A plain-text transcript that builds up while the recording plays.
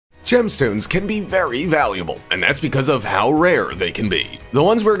Gemstones can be very valuable, and that's because of how rare they can be. The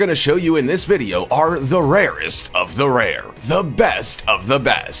ones we're going to show you in this video are the rarest of the rare, the best of the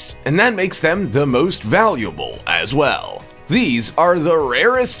best, and that makes them the most valuable as well. These are the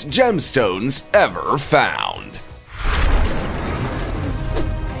rarest gemstones ever found.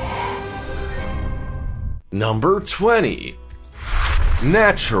 Number 20.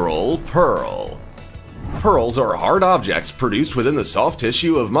 Natural Pearl. Pearls are hard objects produced within the soft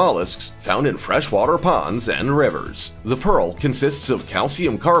tissue of mollusks found in freshwater ponds and rivers. The pearl consists of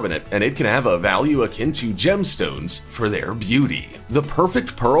calcium carbonate, and it can have a value akin to gemstones for their beauty. The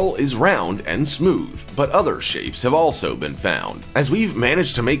perfect pearl is round and smooth, but other shapes have also been found. As we've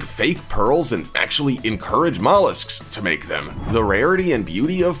managed to make fake pearls and actually encourage mollusks to make them, the rarity and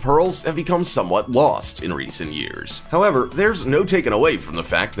beauty of pearls have become somewhat lost in recent years. However, there's no taking away from the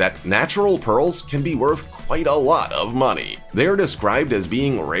fact that natural pearls can be worth quite a lot of money. They are described as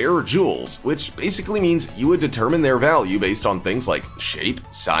being rare jewels, which basically means you would determine their value based on things like shape,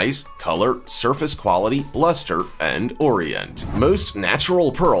 size, color, surface quality, luster, and orient. Most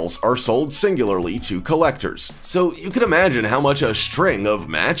natural pearls are sold singularly to collectors, so you can imagine how much a string of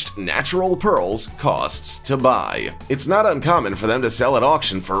matched natural pearls costs to buy. It's not uncommon for them to sell at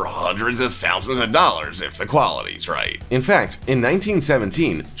auction for hundreds of thousands of dollars if the quality's right. In fact, in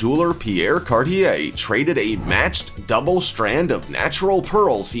 1917, jeweler Pierre Cartier traded a matched double strand of natural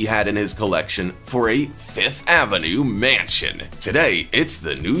pearls he had in his collection for a Fifth Avenue mansion. Today, it's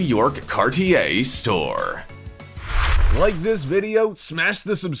the New York Cartier store. Like this video, smash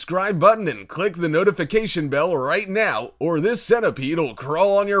the subscribe button and click the notification bell right now, or this centipede will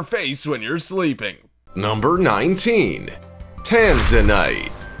crawl on your face when you're sleeping. Number 19.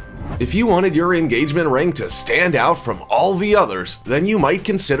 Tanzanite. If you wanted your engagement ring to stand out from all the others, then you might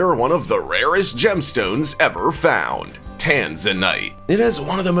consider one of the rarest gemstones ever found. Tanzanite. It has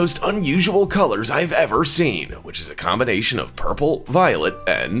one of the most unusual colors I've ever seen, which is a combination of purple, violet,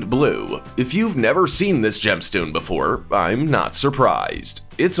 and blue. If you've never seen this gemstone before, I'm not surprised.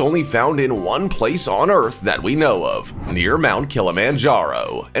 It's only found in one place on Earth that we know of, near Mount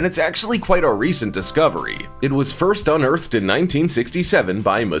Kilimanjaro, and it's actually quite a recent discovery. It was first unearthed in 1967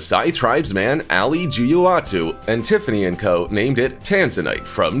 by Maasai tribesman Ali Juyuatu, and Tiffany & Co. named it Tanzanite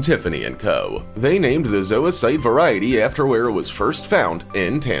from Tiffany & Co. They named the zoisite variety after where it was first found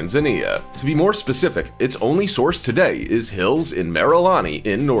in Tanzania. To be more specific, its only source today is hills in Merelani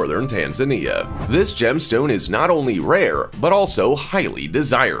in northern Tanzania. This gemstone is not only rare, but also highly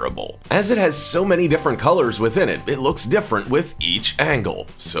desirable. As it has so many different colors within it, it looks different with each angle.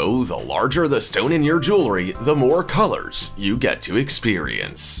 So the larger the stone in your jewelry, the more colors you get to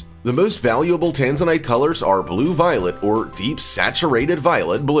experience. The most valuable tanzanite colors are blue-violet or deep saturated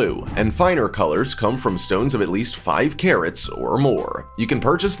violet blue, and finer colors come from stones of at least 5 carats or more. You can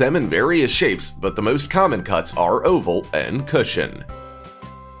purchase them in various shapes, but the most common cuts are oval and cushion.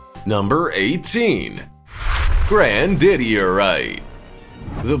 Number 18. Grandidierite.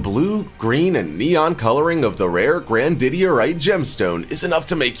 The blue, green, and neon coloring of the rare grandidierite gemstone is enough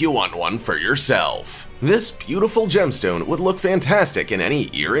to make you want one for yourself. This beautiful gemstone would look fantastic in any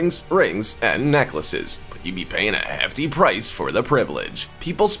earrings, rings, and necklaces, but you'd be paying a hefty price for the privilege.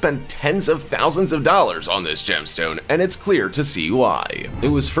 People spend tens of thousands of dollars on this gemstone, and it's clear to see why. It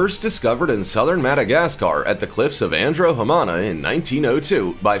was first discovered in southern Madagascar at the cliffs of Andromana in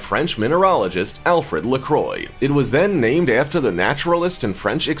 1902 by French mineralogist Alfred Lacroix. It was then named after the naturalist and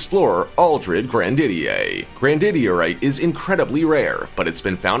French explorer Aldred Grandidier. Grandidierite is incredibly rare, but it's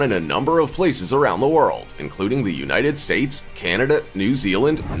been found in a number of places around the world, including the United States, Canada, New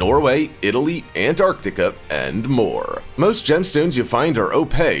Zealand, Norway, Italy, Antarctica, and more. Most gemstones you find are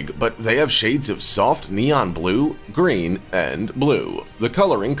opaque, but they have shades of soft neon blue, green, and blue. The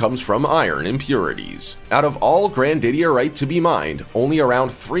coloring comes from iron impurities. Out of all grandidierite to be mined, only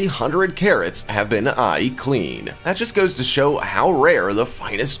around 300 carats have been eye clean. That just goes to show how rare the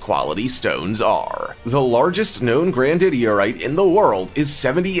finest quality stones are. The largest known grandidierite in the world is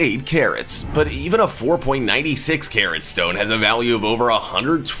 78 carats, but even a 4.96 carat stone has a value of over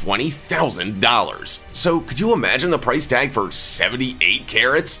 $120,000. So could you imagine the price tag for 78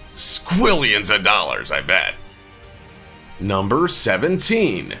 carats? Squillions of dollars, I bet. Number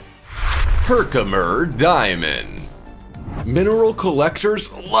 17. Herkimer Diamond. Mineral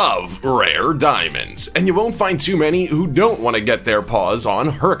collectors love rare diamonds, and you won't find too many who don't want to get their paws on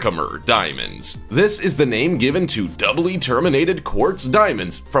Herkimer diamonds. This is the name given to doubly terminated quartz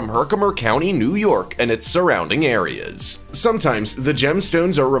diamonds from Herkimer County, New York and its surrounding areas. Sometimes the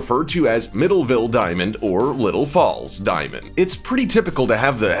gemstones are referred to as Middleville diamond or Little Falls diamond. It's pretty typical to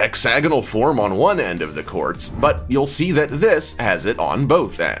have the hexagonal form on one end of the quartz, but you'll see that this has it on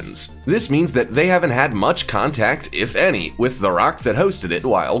both ends. This means that they haven't had much contact, if any, with the rock that hosted it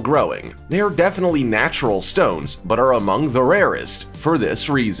while growing. They are definitely natural stones, but are among the rarest for this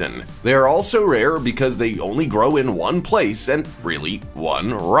reason. They are also rare because they only grow in one place and really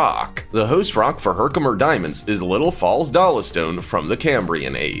one rock. The host rock for Herkimer diamonds is Little Falls Dolostone from the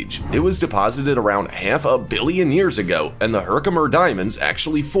Cambrian age. It was deposited around 500 million years ago, and the Herkimer diamonds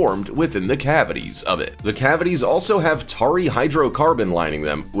actually formed within the cavities of it. The cavities also have tarry hydrocarbon lining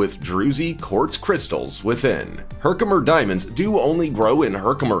them with druzy quartz crystals within. Herkimer diamonds do only grow in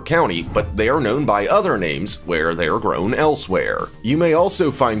Herkimer County, but they are known by other names where they are grown elsewhere. You may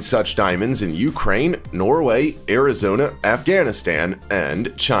also find such diamonds in Ukraine, Norway, Arizona, Afghanistan,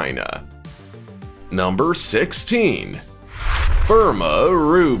 and China. Number 16. Burma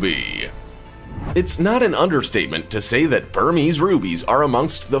Ruby. It's not an understatement to say that Burmese rubies are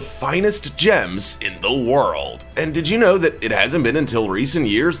amongst the finest gems in the world. And did you know that it hasn't been until recent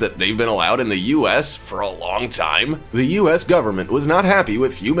years that they've been allowed in the US for a long time? The US government was not happy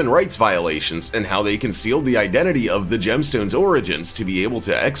with human rights violations and how they concealed the identity of the gemstone's origins to be able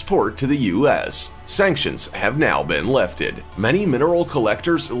to export to the US. Sanctions have now been lifted. Many mineral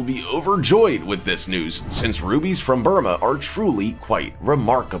collectors will be overjoyed with this news, since rubies from Burma are truly quite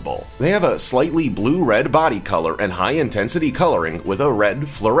remarkable. They have a slightly blue-red body color and high-intensity coloring with a red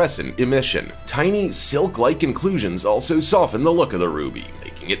fluorescent emission. Tiny silk-like inclusions also soften the look of the ruby,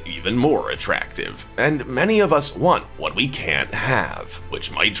 making it even more attractive. And many of us want what we can't have,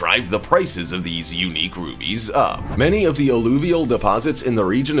 which might drive the prices of these unique rubies up. Many of the alluvial deposits in the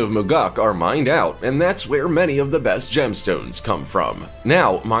region of Mugak are mined out, and that's where many of the best gemstones come from.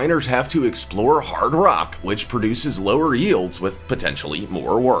 Now, miners have to explore hard rock, which produces lower yields with potentially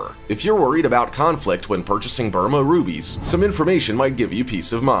more work. If you're worried about conflict when purchasing Burma rubies, some information might give you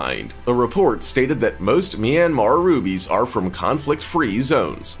peace of mind. A report stated that most Myanmar rubies are from conflict-free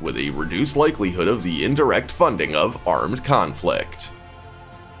zones, with a reduced likelihood of the indirect funding of armed conflict.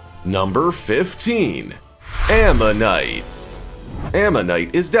 Number 15. Ammonite.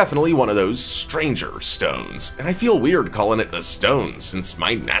 Ammonite is definitely one of those stranger stones, and I feel weird calling it a stone since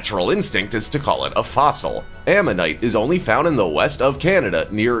my natural instinct is to call it a fossil. Ammonite is only found in the west of Canada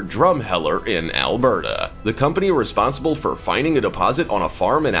near Drumheller in Alberta. The company responsible for finding a deposit on a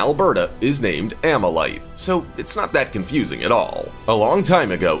farm in Alberta is named Ammonite, so it's not that confusing at all. A long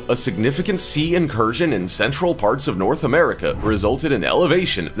time ago, a significant sea incursion in central parts of North America resulted in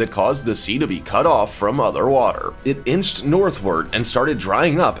elevation that caused the sea to be cut off from other water. It inched northward and started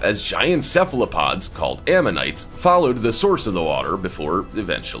drying up as giant cephalopods called ammonites followed the source of the water before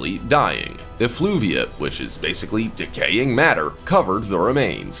eventually dying. Effluvia, which is basically decaying matter, covered the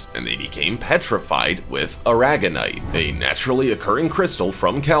remains, and they became petrified with aragonite, a naturally occurring crystal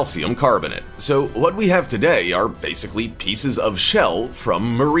from calcium carbonate. So what we have today are basically pieces of shell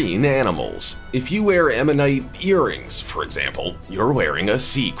from marine animals. If you wear ammonite earrings, for example, you're wearing a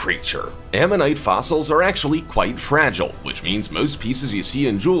sea creature. Ammonite fossils are actually quite fragile, which means most pieces you see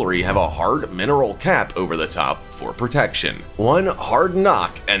in jewelry have a hard mineral cap over the top for protection. One hard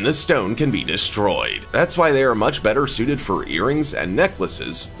knock and the stone can be destroyed. That's why they are much better suited for earrings and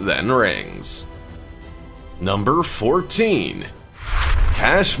necklaces than rings. Number 14.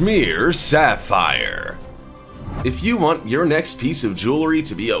 Kashmir Sapphire. If you want your next piece of jewelry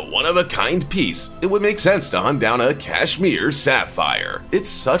to be a one-of-a-kind piece, it would make sense to hunt down a Kashmir Sapphire. It's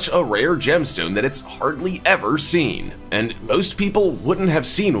such a rare gemstone that it's hardly ever seen, and most people wouldn't have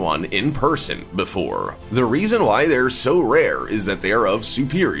seen one in person before. The reason why they're so rare is that they are of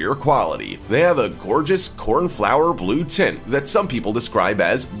superior quality. They have a gorgeous cornflower blue tint that some people describe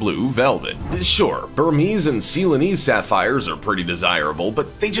as blue velvet. Sure, Burmese and Ceylonese sapphires are pretty desirable,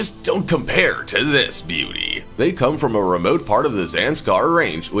 but they just don't compare to this beauty. They come from a remote part of the Zanskar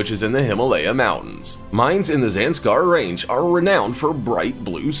Range, which is in the Himalaya Mountains. Mines in the Zanskar Range are renowned for bright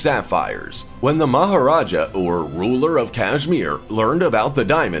blue sapphires. When the Maharaja, or ruler of Kashmir, learned about the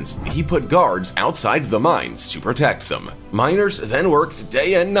diamonds, he put guards outside the mines to protect them. Miners then worked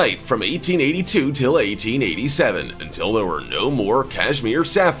day and night from 1882 till 1887 until there were no more Kashmir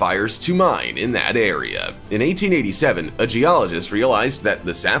sapphires to mine in that area. In 1887, a geologist realized that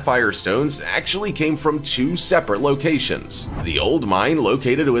the sapphire stones actually came from two separate locations: the old mine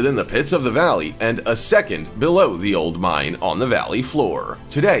located within the pits of the valley and a second below the old mine on the valley floor.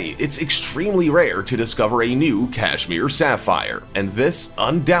 Today, it's extremely rare to discover a new Kashmir sapphire, and this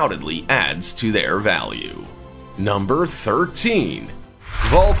undoubtedly adds to their value. Number 13.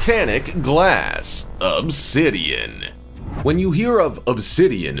 Volcanic Glass Obsidian. When you hear of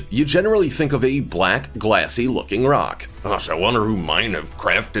obsidian, you generally think of a black, glassy-looking rock. Gosh, I wonder who might have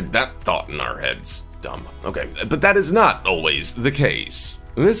crafted that thought in our heads. Dumb. Okay, but that is not always the case.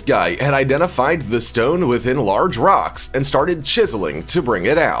 This guy had identified the stone within large rocks and started chiseling to bring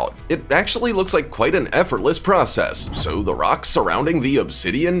it out. It actually looks like quite an effortless process, so the rock surrounding the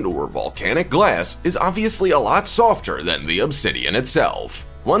obsidian or volcanic glass is obviously a lot softer than the obsidian itself.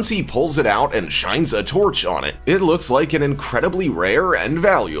 Once he pulls it out and shines a torch on it, it looks like an incredibly rare and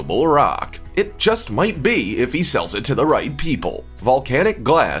valuable rock. It just might be if he sells it to the right people. Volcanic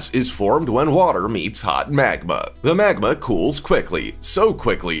glass is formed when water meets hot magma. The magma cools quickly, so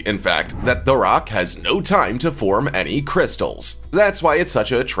quickly, in fact, that the rock has no time to form any crystals. That's why it's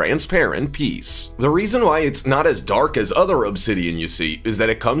such a transparent piece. The reason why it's not as dark as other obsidian you see is that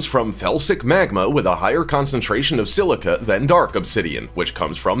it comes from felsic magma with a higher concentration of silica than dark obsidian, which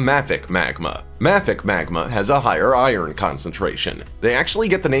comes from mafic magma. Mafic magma has a higher iron concentration. They actually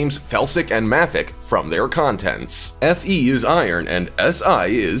get the names felsic and mafic from their contents. Fe is iron and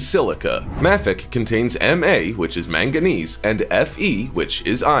Si is silica. Mafic contains Ma, which is manganese, and Fe, which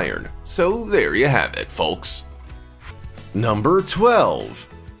is iron. So there you have it, folks. Number 12.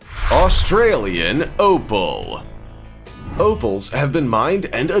 Australian Opal. Opals have been mined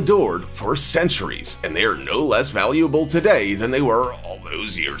and adored for centuries, and they are no less valuable today than they were all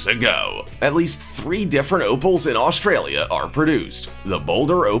those years ago. At least 3 different opals in Australia are produced: the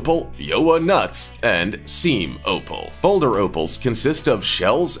Boulder Opal, Yoa Nuts, and Seam Opal. Boulder opals consist of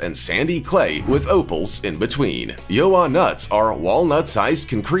shells and sandy clay with opals in between. Yoa Nuts are walnut-sized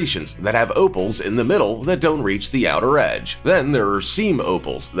concretions that have opals in the middle that don't reach the outer edge. Then there are Seam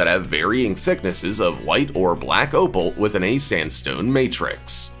Opals that have varying thicknesses of white or black opal with a sandstone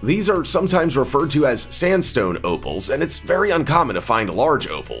matrix. These are sometimes referred to as sandstone opals, and it's very uncommon to find large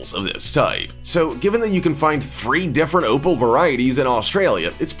opals of this type. So given that you can find 3 different opal varieties in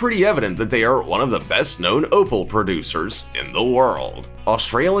Australia, it's pretty evident that they are one of the best known opal producers in the world.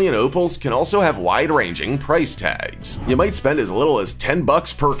 Australian opals can also have wide-ranging price tags. You might spend as little as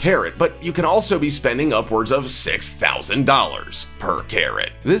 $10 per carat, but you can also be spending upwards of $6,000 per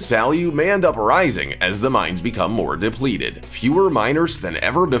carat. This value may end up rising as the mines become more depleted. Fewer miners than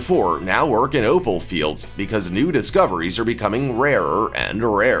ever before now work in opal fields because new discoveries are becoming rarer and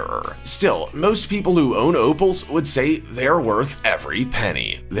rarer. Still, most people who own opals would say they're worth every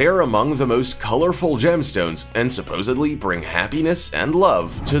penny. They're among the most colorful gemstones and supposedly bring happiness and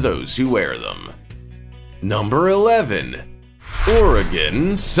love to those who wear them. Number 11.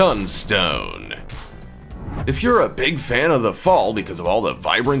 Oregon Sunstone. If you're a big fan of the fall because of all the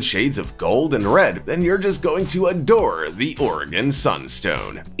vibrant shades of gold and red, then you're just going to adore the Oregon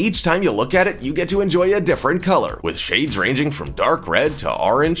Sunstone. Each time you look at it, you get to enjoy a different color, with shades ranging from dark red to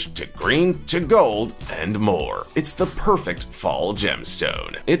orange to green to gold and more. It's the perfect fall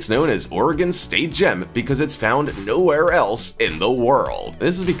gemstone. It's known as Oregon State Gem because it's found nowhere else in the world.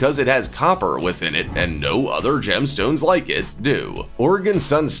 This is because it has copper within it and no other gemstones like it do. Oregon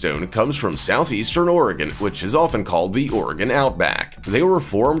Sunstone comes from southeastern Oregon, which is often called the Oregon Outback. They were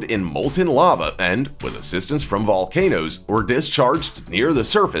formed in molten lava and, with assistance from volcanoes, were discharged near the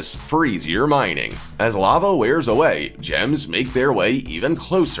surface for easier mining. As lava wears away, gems make their way even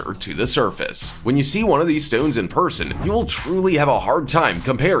closer to the surface. When you see one of these stones in person, you will truly have a hard time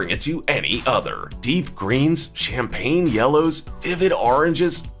comparing it to any other. Deep greens, champagne yellows, vivid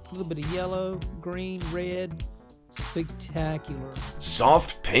oranges, a little bit of yellow, green, red. Spectacular.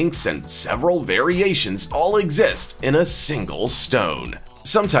 Soft pinks and several variations all exist in a single stone.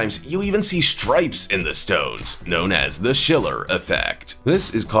 Sometimes you even see stripes in the stones, known as the Schiller effect.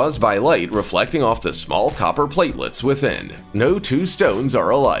 This is caused by light reflecting off the small copper platelets within. No 2 stones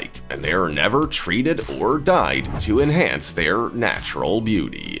are alike, and they are never treated or dyed to enhance their natural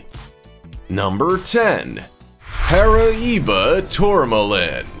beauty. Number 10. Paraíba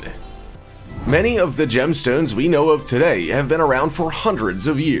Tourmaline. Many of the gemstones we know of today have been around for hundreds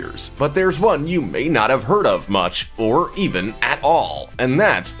of years, but there's one you may not have heard of much, or even at all, and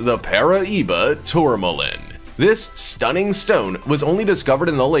that's the Paraíba Tourmaline. This stunning stone was only discovered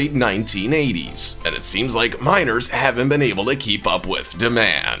in the late 1980s, and it seems like miners haven't been able to keep up with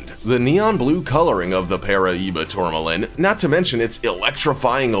demand. The neon blue coloring of the Paraíba Tourmaline, not to mention its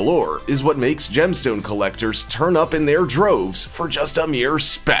electrifying allure, is what makes gemstone collectors turn up in their droves for just a mere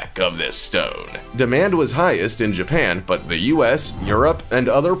speck of this stone. Demand was highest in Japan, but the US, Europe, and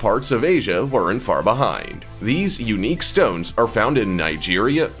other parts of Asia weren't far behind. These unique stones are found in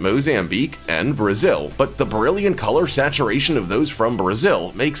Nigeria, Mozambique, and Brazil, but the brilliant color saturation of those from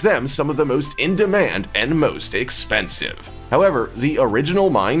Brazil makes them some of the most in demand and most expensive. However, the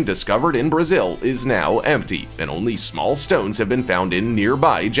original mine discovered in Brazil is now empty, and only small stones have been found in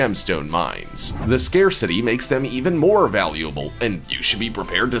nearby gemstone mines. The scarcity makes them even more valuable, and you should be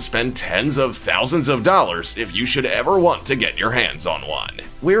prepared to spend tens of thousands of dollars if you should ever want to get your hands on one.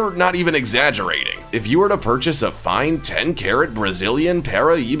 We're not even exaggerating. If you were to purchase a fine 10-carat Brazilian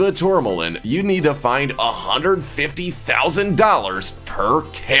Paraíba tourmaline, you'd need to find $150,000 per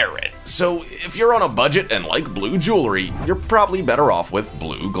carat. So if you're on a budget and like blue jewelry, you're probably better off with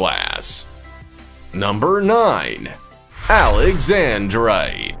blue glass. Number 9.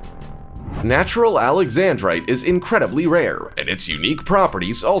 Alexandrite. Natural alexandrite is incredibly rare, and its unique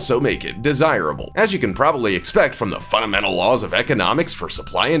properties also make it desirable. As you can probably expect from the fundamental laws of economics for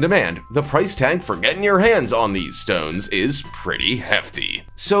supply and demand, the price tag for getting your hands on these stones is pretty hefty.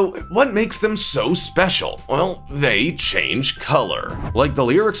 So what makes them so special? Well, they change color. Like the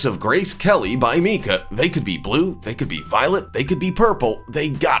lyrics of Grace Kelly by Mika, they could be blue, they could be violet, they could be purple, they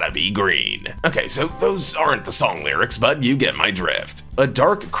gotta be green. Okay, so those aren't the song lyrics, but you get my drift. A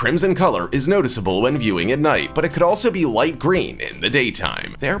dark crimson color is noticeable when viewing at night, but it could also be light green in the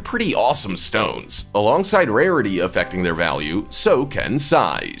daytime. They're pretty awesome stones. Alongside rarity affecting their value, so can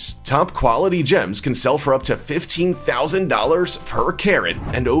size. Top quality gems can sell for up to $15,000 per carat,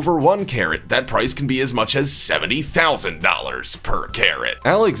 and over 1 carat, that price can be as much as $70,000 per carat.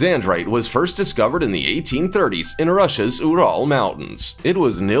 Alexandrite was first discovered in the 1830s in Russia's Ural Mountains. It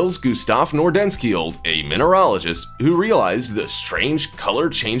was Nils Gustav Nordenskiold, a mineralogist, who realized the strange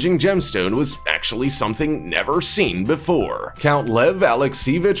color-changing gemstone was actually something never seen before. Count Lev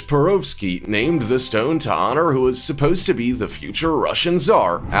Alexievich Perovsky named the stone to honor who was supposed to be the future Russian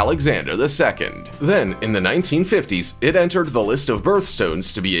Tsar, Alexander II. Then, in the 1950s, it entered the list of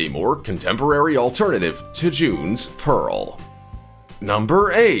birthstones to be a more contemporary alternative to June's pearl.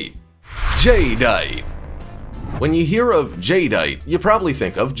 Number 8. Jadeite. When you hear of jadeite, you probably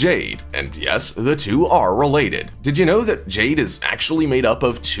think of jade, and yes, the two are related. Did you know that jade is actually made up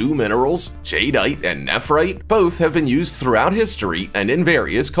of 2 minerals, jadeite and nephrite? Both have been used throughout history and in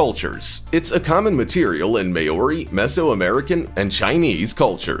various cultures. It's a common material in Maori, Mesoamerican, and Chinese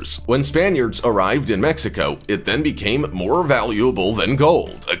cultures. When Spaniards arrived in Mexico, it then became more valuable than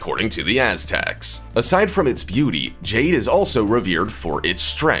gold, according to the Aztecs. Aside from its beauty, jade is also revered for its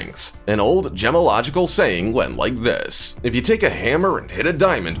strength. An old gemological saying went like this: if you take a hammer and hit a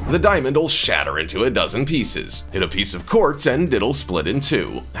diamond, the diamond will shatter into a dozen pieces. Hit a piece of quartz and it'll split in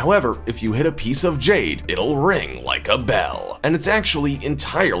 2. However, if you hit a piece of jade, it'll ring like a bell. And it's actually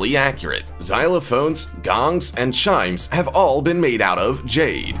entirely accurate. Xylophones, gongs, and chimes have all been made out of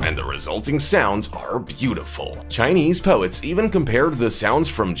jade, and the resulting sounds are beautiful. Chinese poets even compared the sounds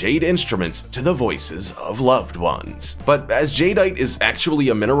from jade instruments to the voices of loved ones. But as jadeite is actually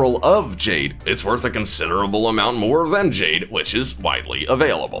a mineral of jade, it's worth a considerable amount more than jade, which is widely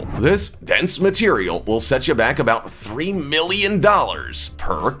available. This dense material will set you back about $3 million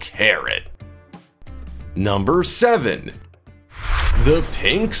per carat. Number 7. The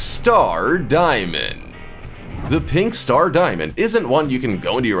Pink Star Diamond. The Pink Star Diamond isn't one you can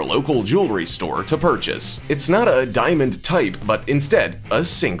go into your local jewelry store to purchase. It's not a diamond type, but instead a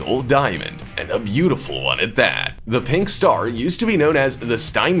single diamond, and a beautiful one at that. The Pink Star used to be known as the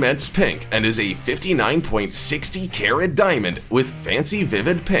Steinmetz Pink and is a 59.60 carat diamond with fancy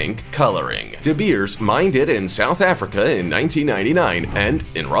vivid pink coloring. De Beers mined it in South Africa in 1999, and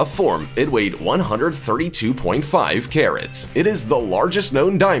in rough form, it weighed 132.5 carats. It is the largest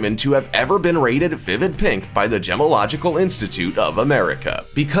known diamond to have ever been rated vivid pink by the Gemological Institute of America.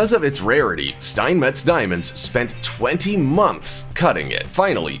 Because of its rarity, Steinmetz Diamonds spent 20 months cutting it.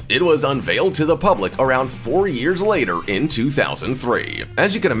 Finally, it was unveiled to the public around 4 years later in 2003.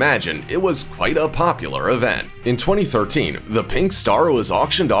 As you can imagine, it was quite a popular event. In 2013, the Pink Star was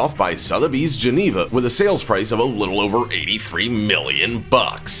auctioned off by Sotheby's Geneva with a sales price of a little over 83 million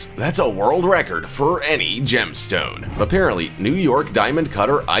bucks. That's a world record for any gemstone. Apparently, New York diamond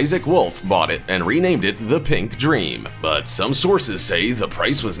cutter Isaac Wolf bought it and renamed it the Pink Dream, but some sources say the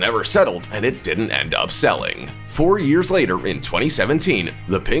price was never settled and it didn't end up selling. 4 years later, in 2017,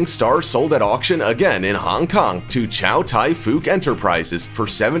 the Pink Star sold at auction again in Hong Kong to Chow Tai Fook Enterprises for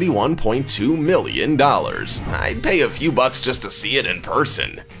 $71.2 million. I'd pay a few bucks just to see it in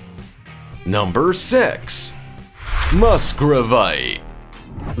person. Number 6. Muscovite.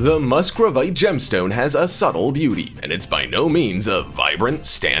 The Muscovite gemstone has a subtle beauty, and it's by no means a vibrant,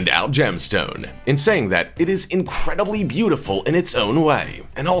 standout gemstone. In saying that, it is incredibly beautiful in its own way.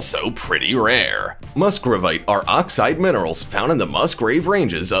 and also pretty rare. Musgravite are oxide minerals found in the Musgrave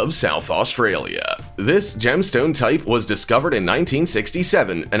Ranges of South Australia. This gemstone type was discovered in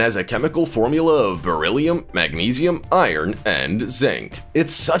 1967 and has a chemical formula of beryllium, magnesium, iron, and zinc.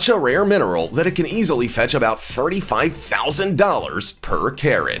 It's such a rare mineral that it can easily fetch about $35,000 per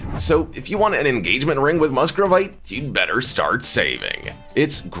carat. So if you want an engagement ring with musgravite, you'd better start saving.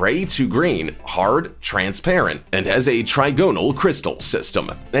 It's gray to green, hard, transparent, and has a trigonal crystal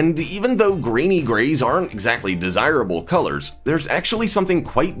system. And even though greeny grays aren't exactly desirable colors, there's actually something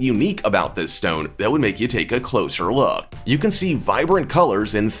quite unique about this stone that would make you take a closer look. You can see vibrant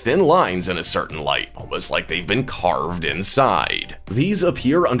colors in thin lines in a certain light, almost like they've been carved inside. These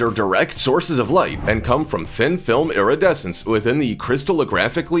appear under direct sources of light and come from thin film iridescence within the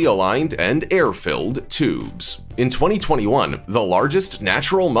crystallographically aligned and air-filled tubes. In 2021, the largest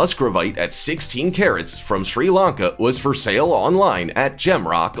natural musgravite at 16 carats from Sri Lanka was for sale online at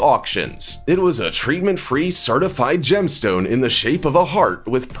Gemrock Auctions. It was a treatment-free certified gemstone in the shape of a heart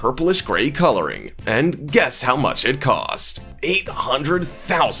with purplish-gray coloring. And guess how much it cost?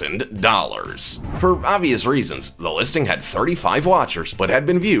 $800,000. For obvious reasons, the listing had 35 watchers but had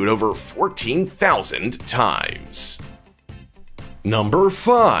been viewed over 14,000 times. Number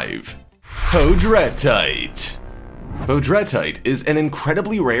 5. Podretite. Podretite is an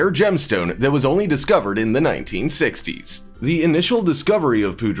incredibly rare gemstone that was only discovered in the 1960s. The initial discovery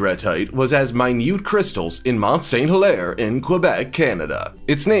of podretite was as minute crystals in Mont Saint-Hilaire in Quebec, Canada.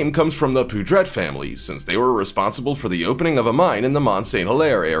 Its name comes from the Podret family, since they were responsible for the opening of a mine in the Mont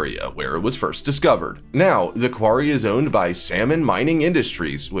Saint-Hilaire area, where it was first discovered. Now, the quarry is owned by Salmon Mining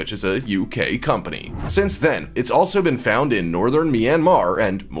Industries, which is a UK company. Since then, it's also been found in northern Myanmar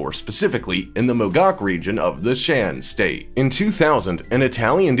and, more specifically, in the Mogok region of the Shan state. In 2000, an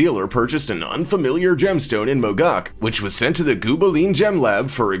Italian dealer purchased an unfamiliar gemstone in Mogok, which was sent to the Gubalin Gem Lab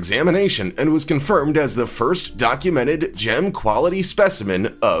for examination and was confirmed as the first documented gem quality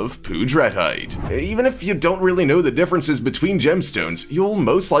specimen of podretite. Even if you don't really know the differences between gemstones, you'll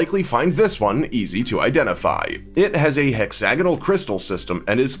most likely find this one easy to identify. It has a hexagonal crystal system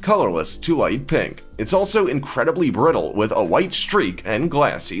and is colorless to light pink. It's also incredibly brittle with a white streak and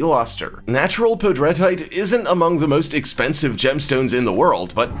glassy luster. Natural podretite isn't among the most expensive gemstones in the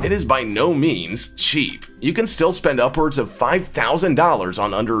world, but it is by no means cheap. You can still spend upwards of $5,000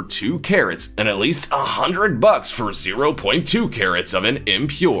 on under 2 carats and at least $100 for 0.2 carats of an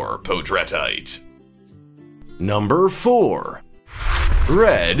impure podretite. Number 4.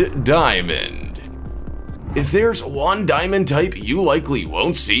 Red Diamond. If there's one diamond type you likely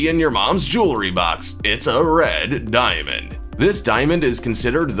won't see in your mom's jewelry box, it's a red diamond. This diamond is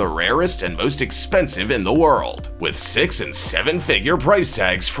considered the rarest and most expensive in the world, with 6- and 7-figure price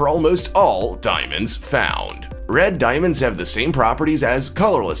tags for almost all diamonds found. Red diamonds have the same properties as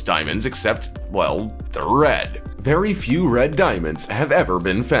colorless diamonds except, well, they're red. Very few red diamonds have ever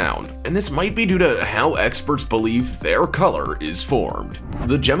been found, and this might be due to how experts believe their color is formed.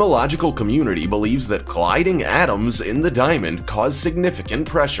 The gemological community believes that colliding atoms in the diamond cause significant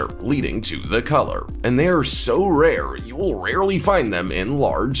pressure, leading to the color, and they are so rare you will rarely find them in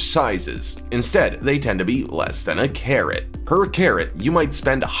large sizes. Instead, they tend to be less than a carat. Per carat, you might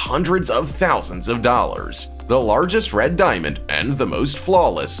spend hundreds of thousands of dollars. The largest red diamond, and the most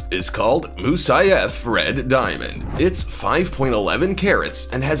flawless, is called Musayev Red Diamond. It's 5.11 carats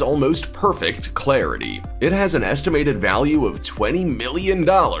and has almost perfect clarity. It has an estimated value of $20 million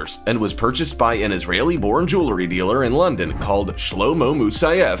and was purchased by an Israeli-born jewelry dealer in London called Shlomo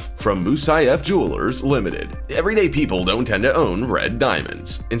Musayev from Musayev Jewelers Limited. Everyday people don't tend to own red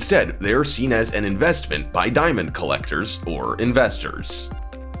diamonds. Instead, they're seen as an investment by diamond collectors or investors.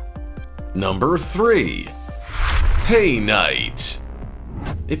 Number 3. Painite.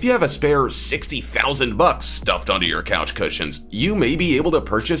 If you have a spare $60,000 stuffed onto your couch cushions, you may be able to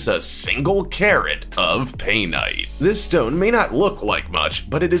purchase a single carat of painite. This stone may not look like much,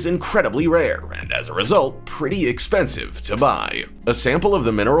 but it is incredibly rare and as a result, pretty expensive to buy. A sample of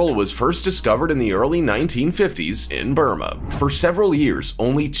the mineral was first discovered in the early 1950s in Burma. For several years,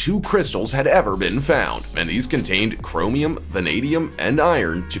 only 2 crystals had ever been found, and these contained chromium, vanadium, and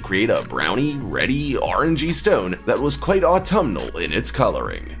iron to create a browny, reddy, orangey stone that was quite autumnal in its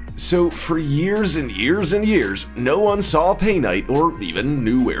coloring. So for years and years and years, no one saw painite or even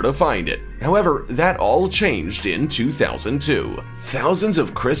knew where to find it. However, that all changed in 2002. Thousands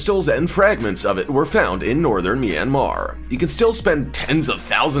of crystals and fragments of it were found in northern Myanmar. You can still spend tens of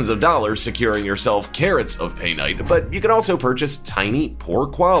thousands of dollars securing yourself carats of painite, but you can also purchase tiny, poor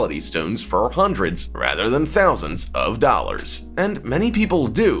quality stones for hundreds rather than thousands of dollars. And many people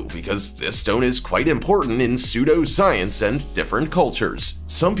do, because this stone is quite important in pseudoscience and different cultures.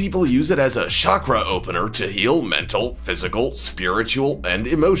 Some people use it as a chakra opener to heal mental, physical, spiritual, and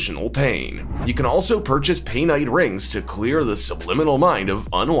emotional pain. You can also purchase painite rings to clear the subliminal mind of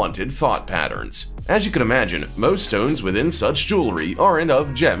unwanted thought patterns. As you can imagine, most stones within such jewelry aren't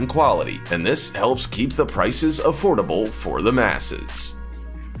of gem quality, and this helps keep the prices affordable for the masses.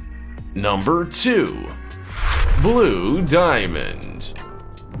 Number 2. Blue Diamond.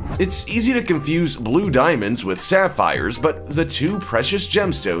 It's easy to confuse blue diamonds with sapphires, but the two precious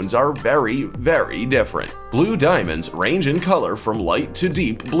gemstones are very, very different. Blue diamonds range in color from light to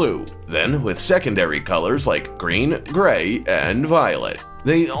deep blue, then with secondary colors like green, gray, and violet.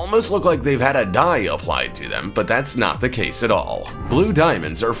 They almost look like they've had a dye applied to them, but that's not the case at all. Blue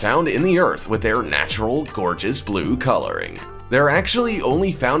diamonds are found in the earth with their natural, gorgeous blue coloring. They're actually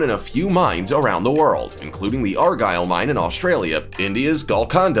only found in a few mines around the world, including the Argyle mine in Australia, India's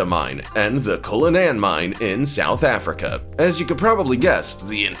Golconda mine, and the Cullinan mine in South Africa. As you could probably guess,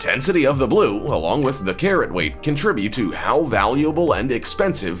 the intensity of the blue, along with the carat weight, contribute to how valuable and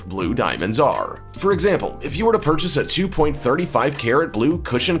expensive blue diamonds are. For example, if you were to purchase a 2.35 carat blue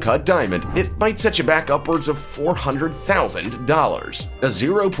cushion-cut diamond, it might set you back upwards of $400,000. A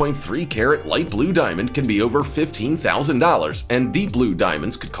 0.3 carat light blue diamond can be over $15,000, and deep blue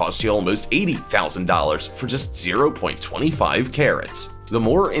diamonds could cost you almost $80,000 for just 0.25 carats. The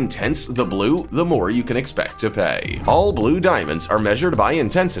more intense the blue, the more you can expect to pay. All blue diamonds are measured by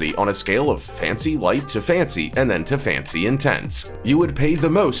intensity on a scale of fancy light to fancy and then to fancy intense. You would pay the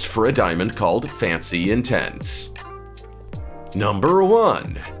most for a diamond called fancy intense. Number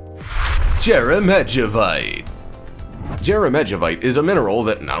 1. Jeremedjevite. Jeremedjevite is a mineral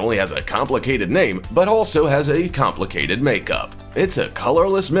that not only has a complicated name, but also has a complicated makeup. It's a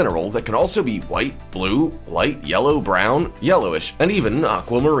colorless mineral that can also be white, blue, light yellow, brown, yellowish, and even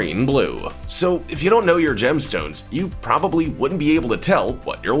aquamarine blue. So if you don't know your gemstones, you probably wouldn't be able to tell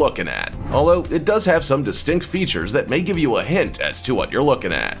what you're looking at. Although it does have some distinct features that may give you a hint as to what you're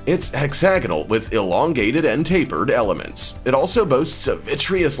looking at. It's hexagonal with elongated and tapered elements. It also boasts a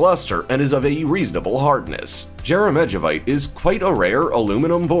vitreous luster and is of a reasonable hardness. Jeremedjevite is quite a rare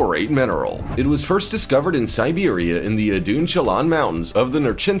aluminum borate mineral. It was first discovered in Siberia in the Adun Chalan Mountains of the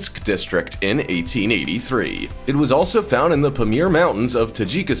Nerchinsk district in 1883. It was also found in the Pamir Mountains of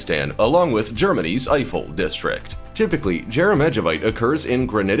Tajikistan along with Germany's Eifel district. Typically, Jeremedjevite occurs in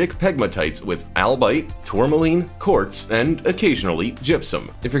granitic pegmatites with albite, tourmaline, quartz, and occasionally gypsum.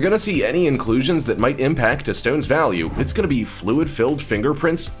 If you're gonna see any inclusions that might impact a stone's value, it's gonna be fluid-filled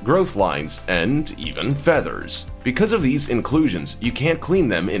fingerprints, growth lines, and even feathers. Because of these inclusions, you can't clean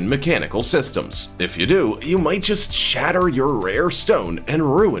them in mechanical systems. If you do, you might just shatter your rare stone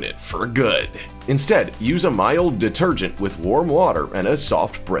and ruin it for good. Instead, use a mild detergent with warm water and a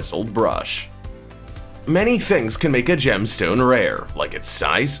soft bristled brush. Many things can make a gemstone rare, like its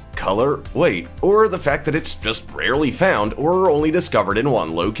size, color, weight, or the fact that it's just rarely found or only discovered in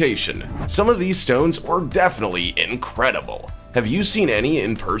one location. Some of these stones are definitely incredible. Have you seen any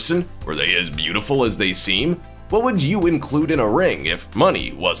in person? Were they as beautiful as they seem? What would you include in a ring if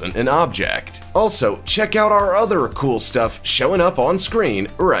money wasn't an object? Also, check out our other cool stuff showing up on screen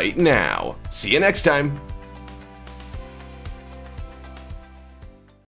right now. See you next time!